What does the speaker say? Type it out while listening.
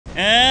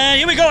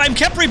we go. I'm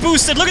Capri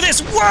boosted. Look at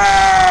this.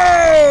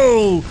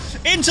 Whoa!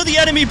 Into the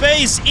enemy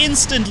base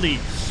instantly.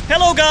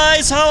 Hello,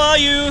 guys. How are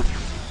you?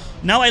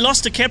 Now I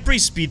lost the Capri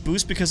speed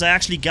boost because I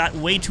actually got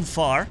way too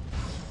far.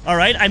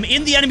 Alright, I'm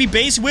in the enemy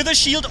base with a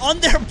shield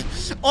on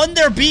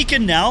their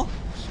beacon now.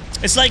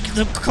 It's like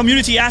the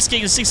community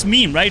asking a 6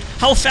 meme, right?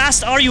 How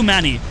fast are you,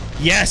 Manni?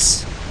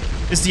 Yes.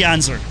 Is the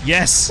answer.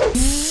 Yes.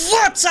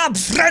 What's up,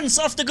 friends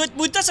of the good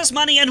mood? This is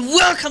Manni, and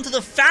welcome to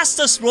the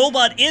fastest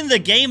robot in the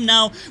game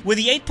now. With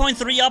the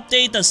 8.3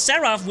 update, the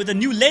Seraph with a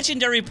new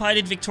legendary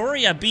pilot,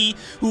 Victoria B,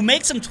 who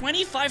makes him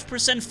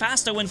 25%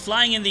 faster when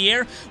flying in the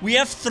air. We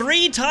have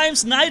 3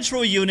 times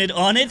Nitro Unit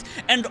on it,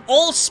 and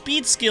all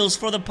speed skills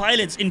for the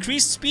pilots.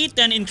 Increased speed,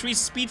 then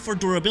increased speed for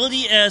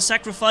durability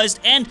sacrificed,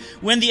 and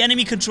when the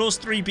enemy controls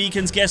 3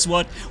 beacons, guess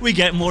what? We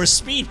get more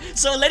speed.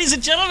 So, ladies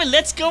and gentlemen,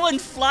 let's go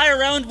and fly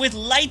around with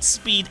light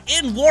speed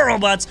in War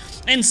Robots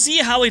and see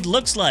how it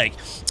looks like.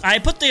 I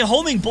put the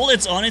homing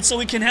bullets on it so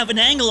we can have an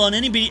angle on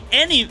anybody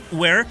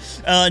anywhere.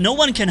 No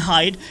one can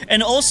hide.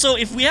 And also,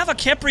 if we have a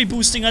Capri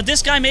boosting on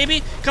this guy,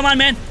 maybe. Come on,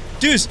 man.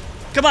 Dudes,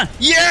 come on.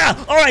 Yeah!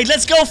 Alright,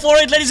 let's go for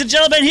it, ladies and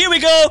gentlemen. Here we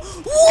go.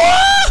 Woo!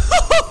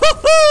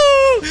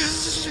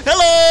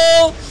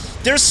 Hello!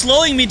 They're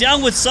slowing me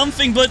down with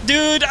something, but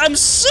dude, I'm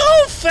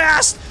so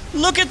fast!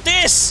 Look at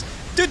this!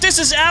 Dude, this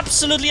is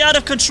absolutely out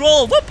of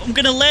control. Whoop, I'm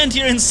gonna land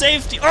here in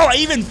safety. Oh, I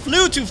even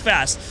flew too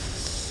fast.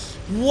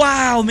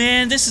 Wow,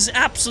 man, this is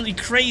absolutely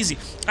crazy.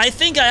 I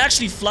think I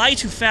actually fly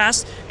too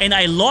fast, and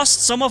I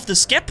lost some of the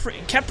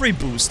Capri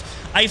boost.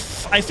 I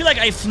feel like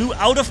I flew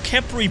out of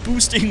Capri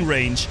boosting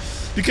range,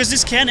 because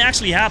this can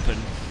actually happen.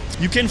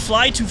 You can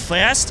fly too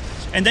fast,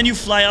 and then you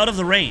fly out of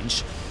the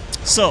range.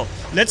 So,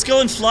 let's go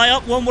and fly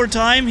up one more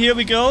time. Here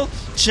we go.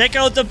 Check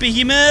out the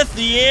behemoth.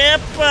 Yep.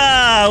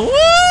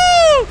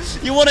 Woo!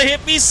 You want to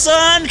hit me,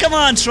 son? Come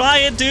on, try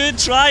it, dude.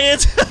 Try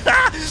it.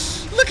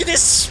 Look at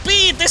this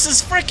speed. This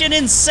is freaking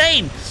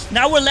insane.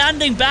 Now we're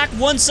landing back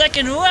 1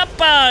 second.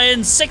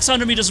 In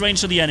 600 meters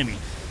range to the enemy.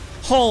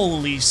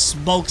 Holy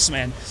smokes,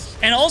 man.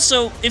 And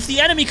also, if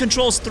the enemy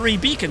controls 3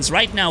 beacons,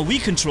 right now we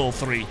control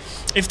 3.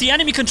 If the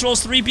enemy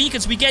controls 3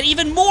 beacons, we get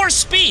even more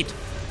speed.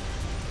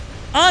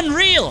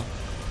 Unreal.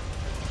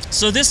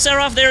 So this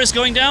Seraph there is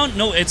going down.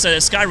 No, it's a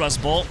Skyrust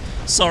bolt.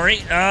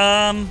 Sorry.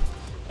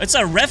 It's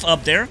a Rev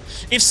up there.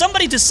 If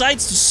somebody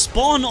decides to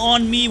spawn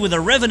on me with a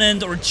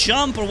Revenant or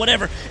jump or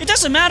whatever, it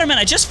doesn't matter, man.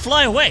 I just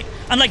fly away.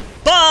 I'm like,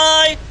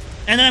 bye!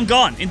 And then I'm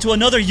gone into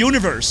another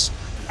universe.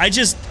 I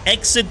just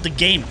exit the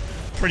game,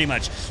 pretty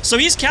much. So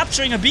he's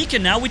capturing a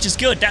beacon now, which is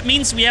good. That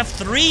means we have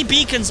 3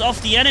 beacons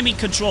off the enemy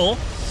control.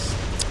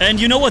 And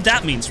you know what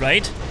that means,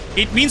 right?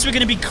 It means we're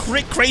gonna be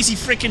crazy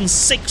freaking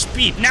 6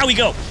 speed. Now we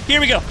go.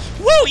 Here we go.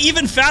 Woo!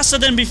 Even faster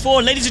than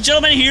before. Ladies and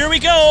gentlemen, here we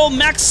go.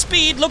 Max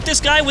speed. Look, this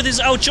guy with his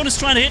ouchon is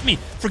trying to hit me.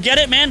 Forget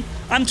it, man.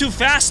 I'm too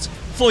fast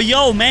for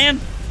yo, man.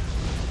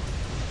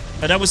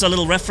 That was a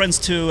little reference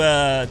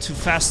to Too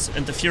Fast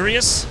and the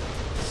Furious.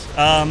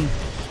 I'm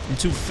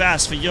too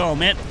fast for yo,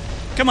 man.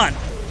 Come on.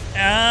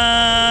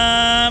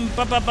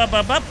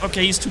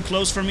 Okay, he's too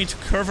close for me to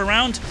curve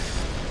around.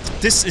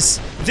 This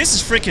is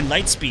freaking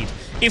light speed.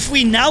 If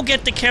we now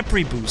get the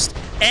Capri boost,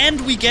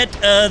 and we get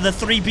the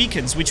 3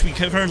 beacons, which we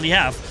currently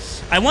have,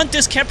 I want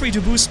this Capri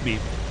to boost me.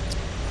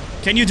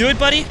 Can you do it,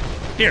 buddy?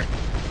 Here.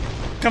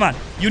 Come on.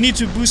 You need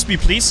to boost me,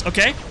 please,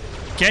 okay?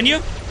 Can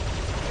you?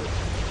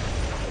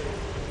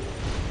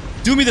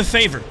 Do me the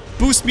favor.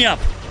 Boost me up.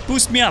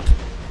 Boost me up.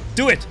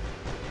 Do it.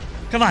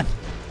 Come on.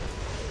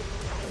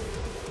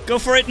 Go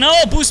for it. No,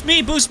 boost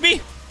me, boost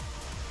me.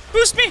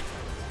 Boost me.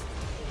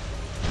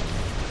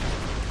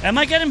 Am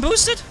I getting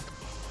boosted?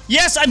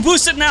 Yes, I'm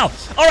boosted now.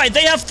 Alright,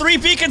 they have 3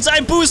 beacons.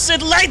 I'm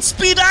boosted. Light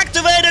speed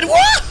activated.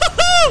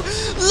 Woohoo!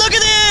 Look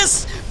at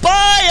this.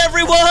 Bye,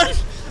 everyone.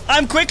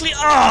 I'm quickly...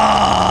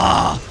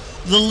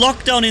 The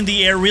lockdown in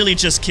the air really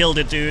just killed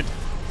it, dude.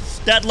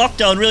 That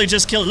lockdown really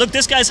just killed it. Look,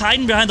 this guy's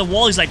hiding behind the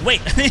wall. He's like,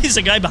 wait, is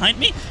a guy behind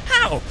me?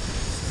 How?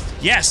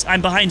 Yes,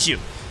 I'm behind you.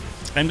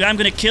 I'm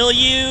gonna kill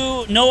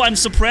you. No, I'm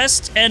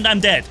suppressed, and I'm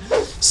dead.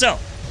 So,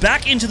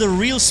 back into the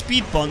real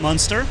speed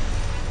monster.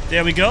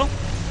 There we go.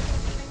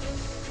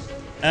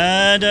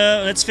 And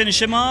let's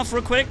finish him off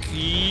real quick.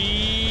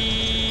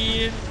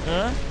 He's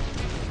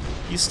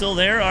still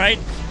there. All right,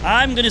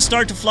 I'm gonna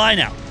start to fly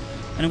now,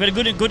 and I'm gonna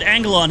get a good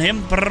angle on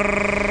him.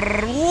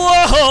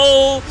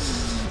 Whoa!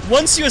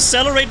 Once you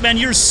accelerate, man,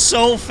 you're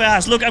so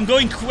fast. Look, I'm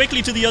going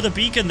quickly to the other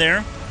beacon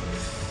there,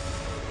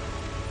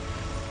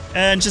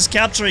 and just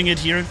capturing it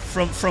here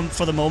for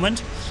the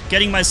moment.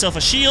 Getting myself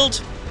a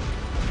shield.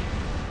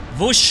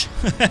 Whoosh!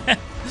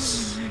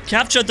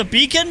 Captured the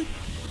beacon.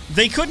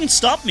 They couldn't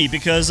stop me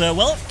because,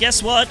 well,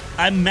 guess what?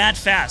 I'm mad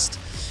fast.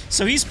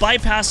 So he's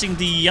bypassing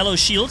the yellow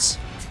shields.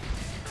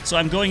 So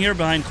I'm going here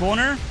behind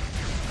corner.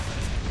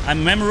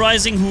 I'm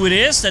memorizing who it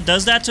is that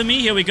does that to me.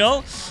 Here we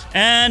go.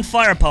 And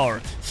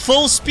firepower.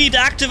 Full speed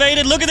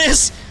activated. Look at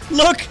this.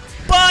 Look.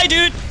 Bye,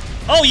 dude.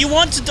 Oh, you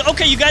want to...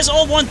 Okay, you guys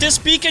all want this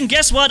beacon?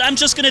 Guess what? I'm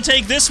just gonna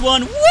take this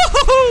one.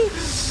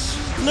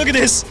 Woohoo! Look at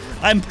this.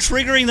 I'm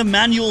triggering the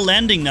manual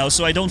landing now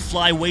so I don't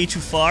fly way too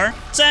far.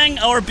 Sang,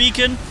 our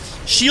beacon.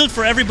 Shield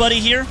for everybody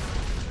here.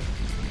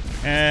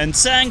 And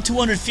Sang,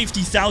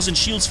 250,000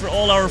 shields for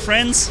all our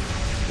friends.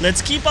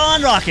 Let's keep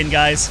on rocking,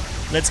 guys.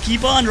 Let's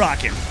keep on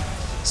rocking.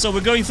 So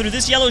we're going through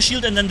this yellow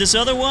shield and then this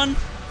other one.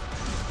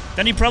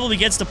 Then he probably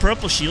gets the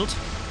purple shield.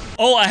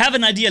 Oh, I have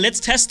an idea. Let's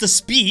test the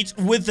speed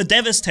with the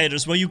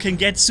Devastators where you can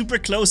get super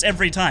close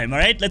every time,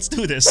 alright? Let's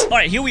do this.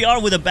 Alright, here we are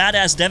with the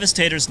badass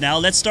Devastators now.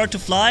 Let's start to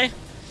fly.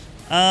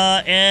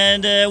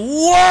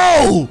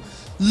 Whoa!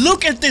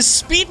 Look at this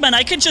speed, man.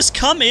 I can just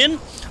come in,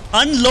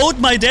 unload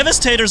my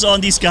Devastators on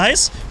these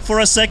guys for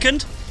a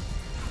second,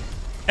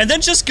 and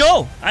then just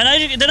go.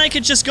 And then I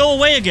can just go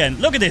away again.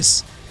 Look at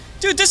this.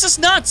 Dude, this is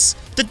nuts.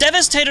 The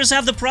Devastators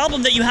have the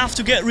problem that you have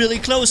to get really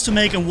close to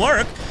make them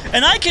work,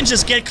 and I can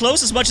just get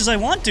close as much as I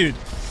want, dude.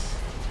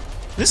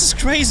 This is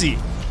crazy.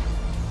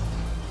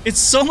 It's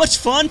so much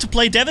fun to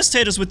play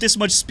Devastators with this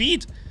much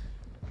speed.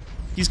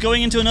 He's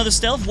going into another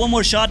stealth. One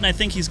more shot and I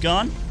think he's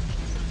gone.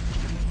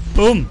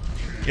 Boom.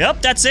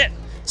 Yep, that's it.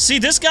 See,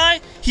 this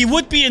guy, he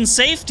would be in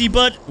safety,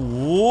 but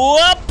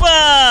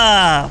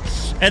whoopa!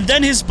 And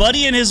then his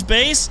buddy in his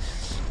base.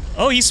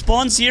 Oh, he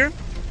spawns here.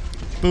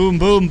 Boom,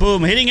 boom,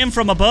 boom. Hitting him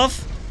from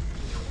above.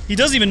 He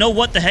doesn't even know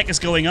what the heck is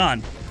going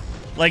on.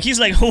 Like, he's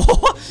like,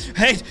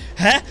 hey,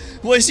 huh?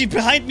 What is he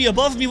behind me,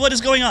 above me? What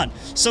is going on?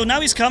 So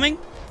now he's coming.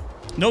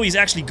 No, he's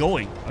actually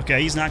going.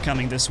 Okay, he's not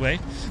coming this way.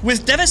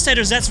 With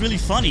Devastators, that's really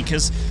funny,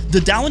 because the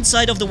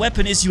downside of the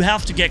weapon is you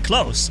have to get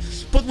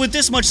close. But with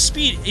this much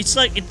speed, it's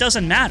like, it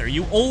doesn't matter.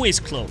 You always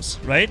close,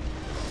 right?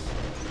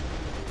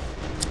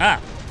 Ah,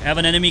 I have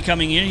an enemy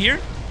coming in here.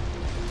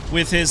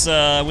 With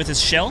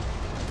his shell.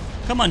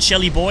 Come on,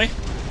 Shelly boy.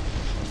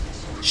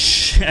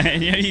 Shh,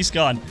 he's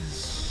gone.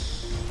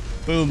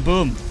 Boom,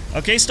 boom.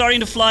 Okay, starting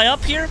to fly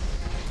up here.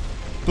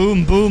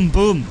 Boom, boom,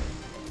 boom.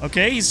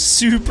 Okay, he's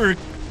super...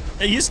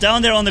 He's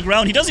down there on the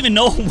ground. He doesn't even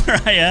know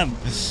where I am.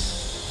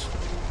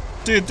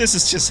 Dude, this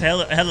is just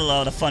hell a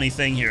lot of funny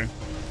thing here.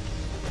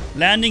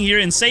 Landing here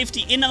in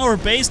safety in our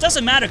base.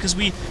 Doesn't matter, because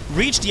we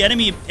reach the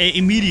enemy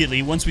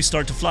immediately once we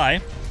start to fly.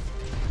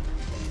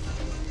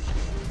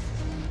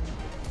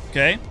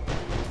 Okay.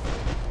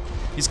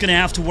 He's gonna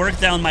have to work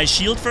down my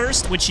shield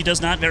first, which he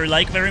does not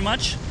like very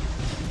much.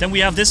 Then we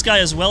have this guy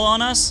as well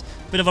on us.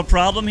 Bit of a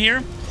problem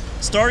here.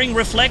 Starting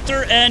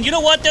Reflector, and you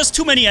know what? There's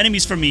too many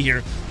enemies for me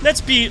here.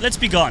 Let's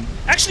be gone.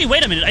 Actually,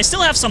 wait a minute. I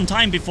still have some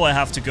time before I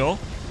have to go.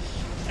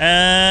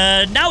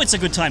 Now it's a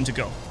good time to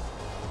go.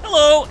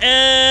 Hello,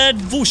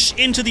 and whoosh,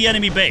 into the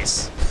enemy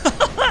base.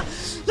 Look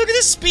at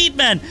this speed,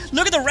 man.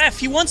 Look at the ref.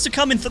 He wants to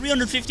come in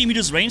 350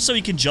 meters range so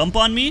he can jump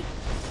on me.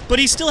 But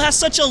he still has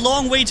such a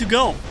long way to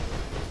go.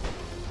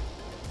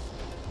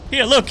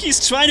 Here, look.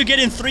 He's trying to get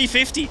in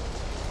 350.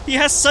 He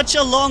has such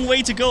a long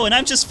way to go, and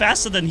I'm just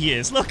faster than he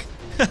is. Look.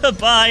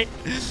 Bye.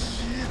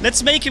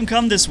 Let's make him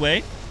come this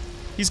way.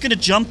 He's gonna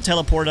jump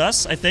teleport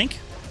us, I think.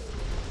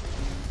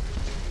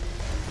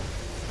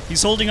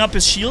 He's holding up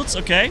his shields,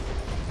 okay.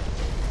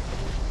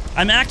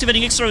 I'm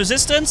activating extra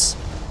resistance.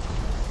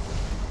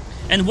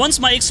 And once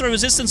my extra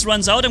resistance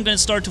runs out, I'm gonna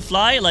start to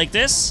fly like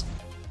this.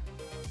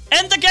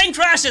 And the game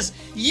crashes!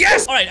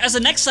 Yes! Alright, as a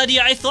next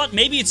idea, I thought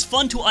maybe it's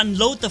fun to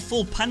unload the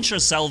full puncher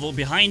salvo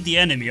behind the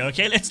enemy,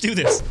 okay? Let's do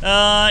this.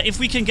 If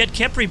we can get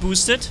Capri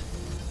boosted.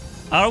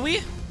 Are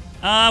we?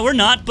 We're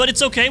not, but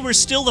it's okay. We're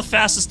still the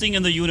fastest thing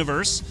in the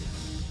universe.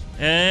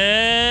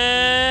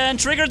 And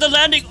trigger the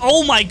landing.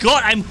 Oh my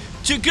god, I'm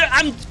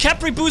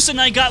Capri boosted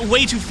and I got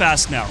way too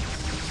fast now.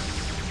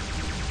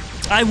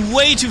 I'm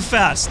way too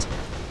fast.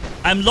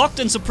 I'm locked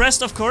and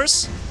suppressed, of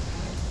course.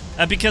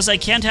 Because I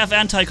can't have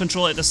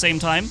anti-control at the same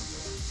time.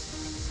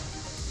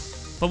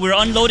 But we're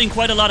unloading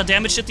quite a lot of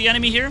damage at the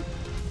enemy here.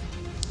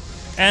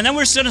 And then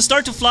we're gonna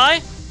start to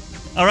fly.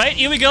 Alright,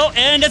 here we go.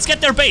 And let's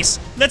get their base.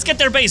 Let's get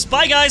their base.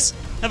 Bye, guys.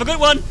 Have a good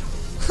one.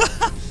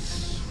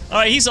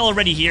 Alright, he's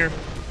already here.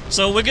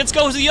 So let's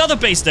go to the other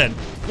base then.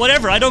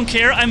 Whatever, I don't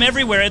care. I'm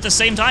everywhere at the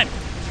same time.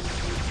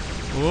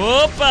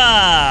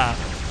 Whoopa!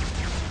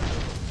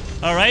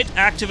 Alright,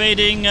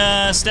 activating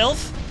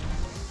stealth.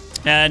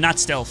 Not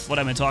stealth. What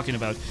am I talking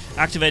about?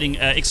 Activating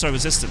extra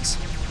resistance.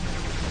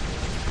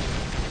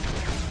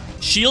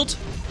 Shield.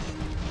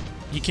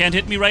 He can't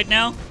hit me right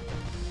now.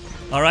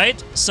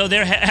 Alright, so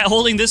they're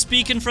holding this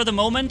beacon for the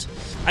moment.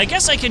 I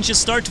guess I can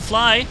just start to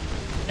fly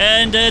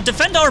and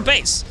defend our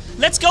base.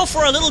 Let's go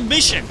for a little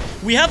mission.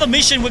 We have a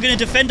mission, we're gonna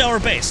defend our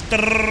base.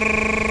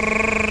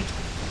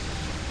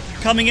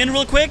 Coming in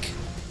real quick.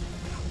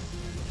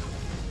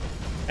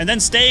 And then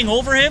staying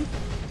over him.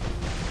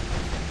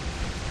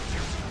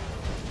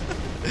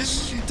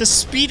 The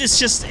speed is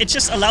just, it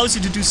just allows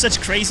you to do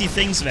such crazy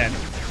things, man.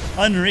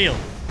 Unreal.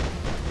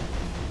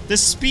 The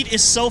speed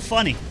is so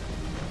funny.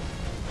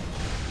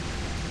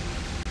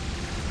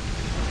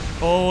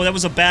 Oh, that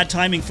was a bad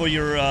timing for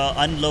your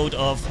unload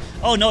of...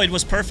 Oh, no, it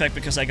was perfect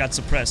because I got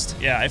suppressed.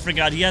 Yeah, I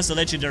forgot. He has the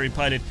legendary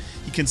pilot.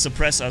 He can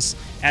suppress us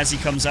as he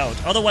comes out.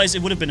 Otherwise,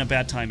 it would have been a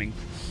bad timing.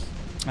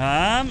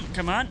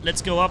 Come on.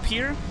 Let's go up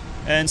here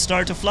and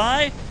start to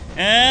fly.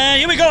 And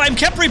here we go. I'm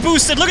Capri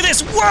boosted. Look at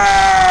this.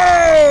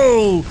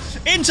 Whoa!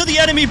 Into the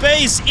enemy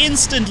base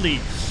instantly.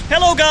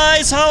 Hello,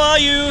 guys. How are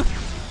you?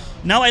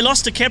 Now I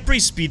lost the Capri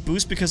speed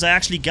boost because I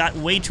actually got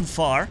way too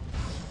far.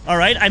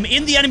 Alright, I'm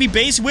in the enemy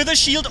base with a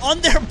shield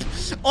on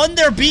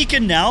their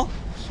beacon now.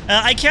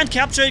 I can't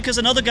capture it because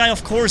another guy,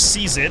 of course,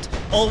 sees it.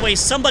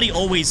 Somebody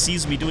always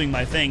sees me doing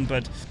my thing,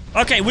 but...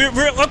 Okay, we're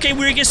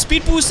getting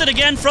speed boosted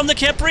again from the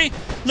Capri.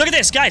 Look at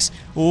this, guys.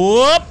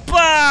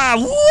 Whoopa!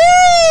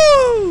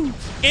 Woo!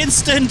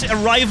 Instant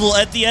arrival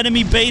at the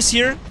enemy base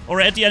here, or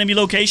at the enemy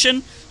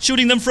location.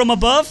 Shooting them from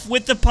above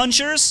with the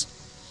punchers.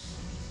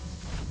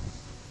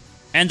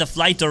 And the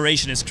flight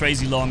duration is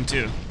crazy long,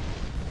 too.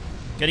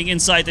 Getting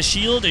inside the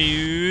shield.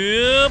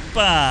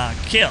 Whoopa!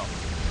 Kill.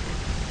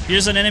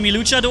 Here's an enemy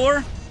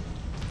luchador.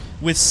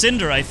 With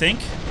Cinder, I think.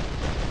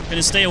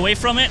 Gonna stay away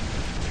from it.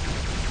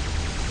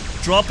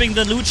 Dropping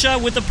the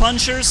lucha with the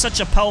punchers. Such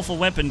a powerful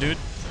weapon, dude.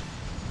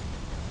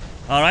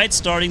 Alright,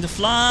 starting to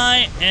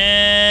fly.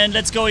 And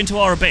let's go into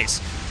our base.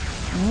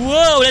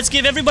 Whoa, let's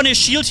give everybody a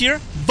shield here.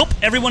 Boop,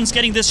 everyone's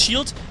getting this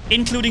shield,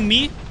 including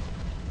me.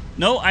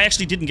 No, I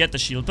actually didn't get the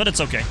shield, but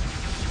it's okay.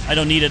 I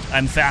don't need it,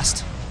 I'm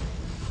fast.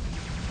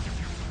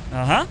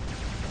 Uh-huh.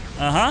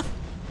 Uh-huh.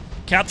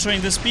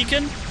 Capturing this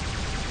beacon.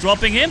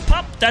 Dropping him,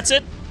 pop, that's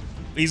it.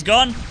 He's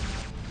gone.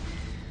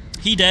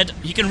 He dead.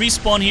 He can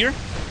respawn here.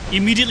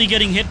 Immediately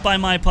getting hit by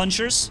my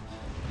punchers.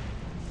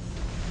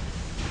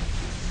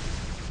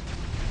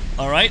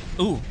 Alright.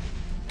 Ooh.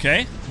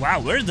 Okay.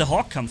 Wow, where did the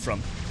hawk come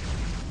from?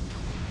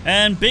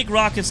 And big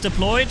rockets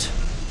deployed.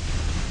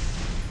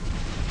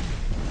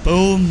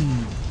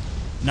 Boom.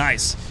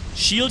 Nice.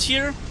 Shield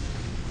here.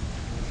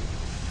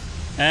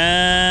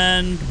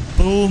 And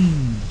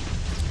boom.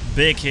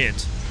 Big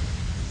hit.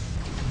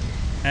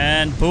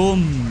 And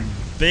boom.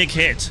 Big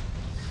hit.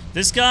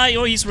 This guy,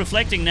 oh, he's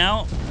reflecting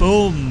now.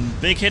 Boom.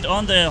 Big hit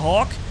on the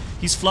hawk.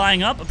 He's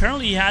flying up.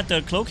 Apparently he had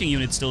the cloaking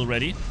unit still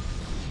ready.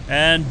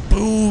 And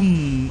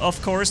boom.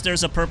 Of course,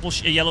 there's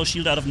a yellow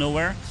shield out of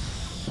nowhere.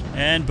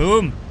 And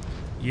boom.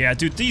 Yeah,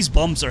 dude, these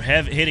bombs are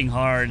hitting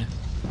hard.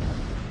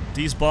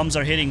 These bombs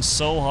are hitting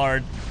so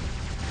hard.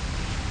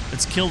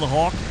 Let's kill the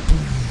hawk.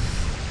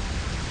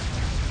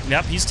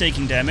 Yep, he's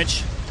taking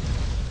damage.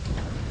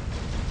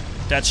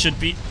 That should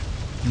be...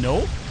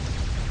 No?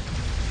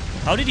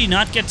 How did he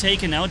not get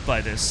taken out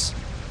by this?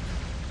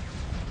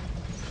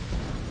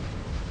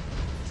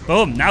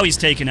 Boom, now he's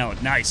taken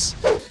out. Nice.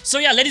 So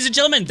yeah, ladies and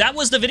gentlemen, that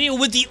was the video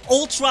with the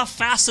ultra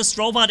fastest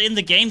robot in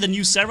the game, the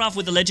new Seraph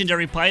with the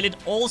legendary pilot,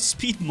 all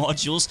speed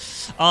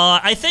modules.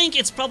 I think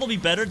it's probably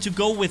better to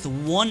go with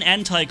one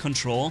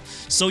anti-control,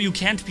 so you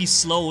can't be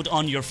slowed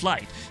on your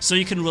flight. So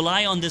you can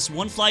rely on this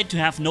one flight to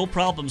have no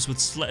problems with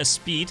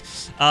speed.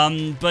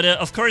 But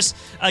of course,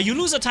 you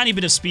lose a tiny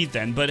bit of speed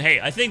then. But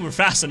hey, I think we're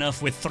fast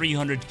enough with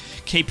 300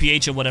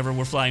 kph or whatever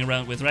we're flying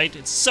around with, right?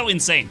 It's so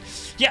insane.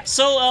 Yeah,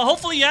 so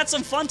hopefully you had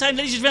some fun time,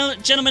 ladies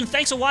and gentlemen.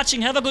 Thanks for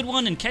watching. Have a good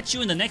one, and catch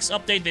you in the next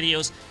update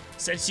videos.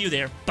 See you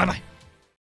there. Bye-bye.